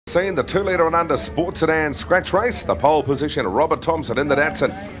Seen the 2 litre and under sports sedan scratch race. The pole position, Robert Thompson in the Datsun.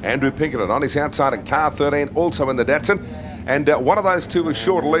 Andrew Pinkerton on his outside in car 13, also in the Datsun. And one of those two was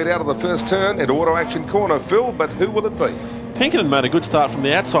sure to lead out of the first turn into auto action corner, Phil, but who will it be? Pinkerton made a good start from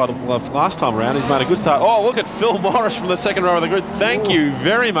the outside last time around. He's made a good start. Oh, look at Phil Morris from the second row of the grid. Thank you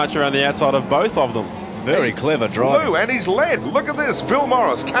very much around the outside of both of them. Very clever drive. And he's led. Look at this. Phil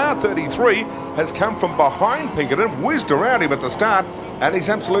Morris, car 33, has come from behind Pinkerton, whizzed around him at the start, and he's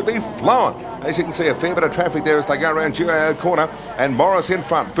absolutely flown. As you can see, a fair bit of traffic there as they go around GIO corner, and Morris in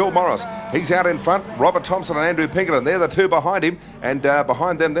front. Phil Morris, he's out in front. Robert Thompson and Andrew Pinkerton, they're the two behind him, and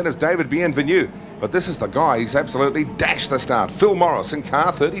behind them then is David Bienvenu. But this is the guy, he's absolutely dashed the start. Phil Morris in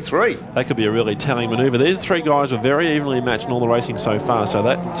car 33. That could be a really telling manoeuvre. These three guys were very evenly matched in all the racing so far, so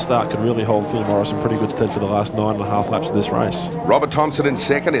that start could really hold Phil Morris in pretty good stead for the last 9.5 laps of this race. Robert Thompson in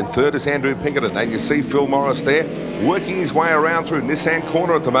second, in third is Andrew Pinkerton, and you see Phil Morris there working his way around through Nissan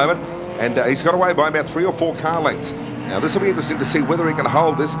corner at the moment, and he's got away by about 3 or 4 car lengths. Now this will be interesting to see whether he can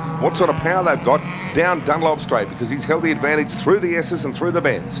hold this, what sort of power they've got down Dunlop Straight, because he's held the advantage through the S's and through the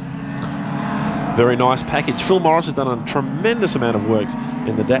bends. Very nice package. Phil Morris has done a tremendous amount of work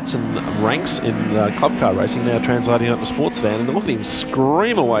in the Datsun ranks in club car racing, now translating up to sports sedan, and look at him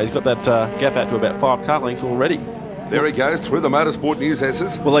scream away. He's got that gap out to about 5 car lengths already. There he goes through the Motorsport News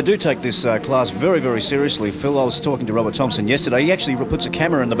S's. Well, they do take this class very, very seriously. Phil, I was talking to Robert Thompson yesterday. He actually puts a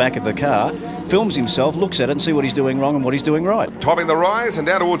camera in the back of the car, films himself, looks at it and see what he's doing wrong and what he's doing right. Topping the rise and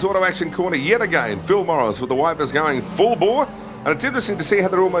down towards auto action corner yet again. Phil Morris with the wipers going full bore. And it's interesting to see how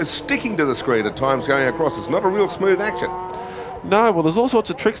they're almost sticking to the screen at times going across. It's not a real smooth action. No, well, there's all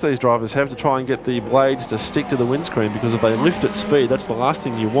sorts of tricks these drivers have to try and get the blades to stick to the windscreen, because if they lift at speed, that's the last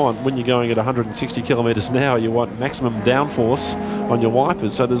thing you want. When you're going at 160 kilometres an hour, you want maximum downforce on your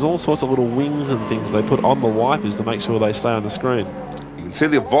wipers. So there's all sorts of little wings and things they put on the wipers to make sure they stay on the screen. You can see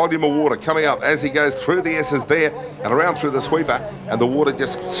the volume of water coming up as he goes through the S's there and around through the sweeper, and the water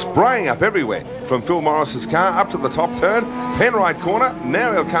just spraying up everywhere from Phil Morris's car up to the top turn, Penrite corner.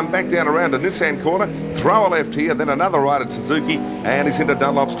 Now he'll come back down around to Nissan corner, throw a left here, then another right at Suzuki, and he's into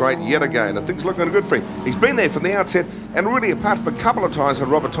Dunlop Straight yet again, and things looking good for him. He's been there from the outset, and really apart from a couple of times when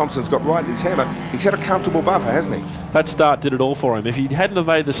Robert Thompson's got right in his hammer, he's had a comfortable buffer, hasn't he? That start did it all for him. If he hadn't have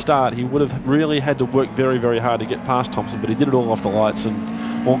made the start, he would have really had to work very, very hard to get past Thompson, but he did it all off the lights, and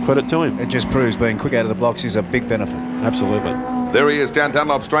all credit to him. It just proves being quick out of the blocks is a big benefit. Absolutely. There he is down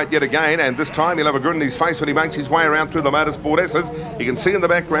Dunlop Straight yet again, and this time he'll have a grin in his face when he makes his way around through the Motorsport S's. You can see in the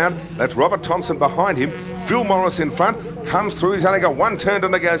background, that's Robert Thompson behind him. Phil Morris in front, comes through. He's only got one turn to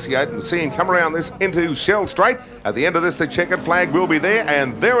negotiate, and see him come around this into Shell Straight. At the end of this, the checkered flag will be there,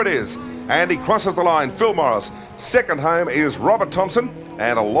 and there it is. And he crosses the line, Phil Morris. Second home is Robert Thompson,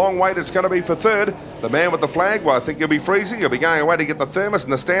 and a long wait it's going to be for third. The man with the flag, well, I think he'll be freezing. He'll be going away to get the thermos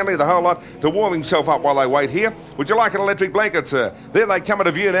and the Stanley, the whole lot, to warm himself up while they wait here. Would you like an electric blanket, sir? There they come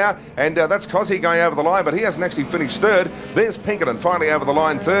into view now, and that's Cossie going over the line, but he hasn't actually finished third. There's Pinkerton finally over the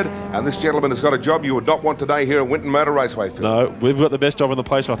line third, and this gentleman has got a job you would not want today here at Winton Motor Raceway, Phil. No, we've got the best job in the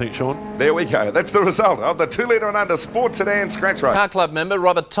place, I think, Sean. There we go. That's the result of the 2 litre and under sports sedan scratch race. Car Club member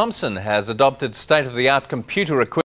Robert Thompson has adopted state-of-the-art computer equipment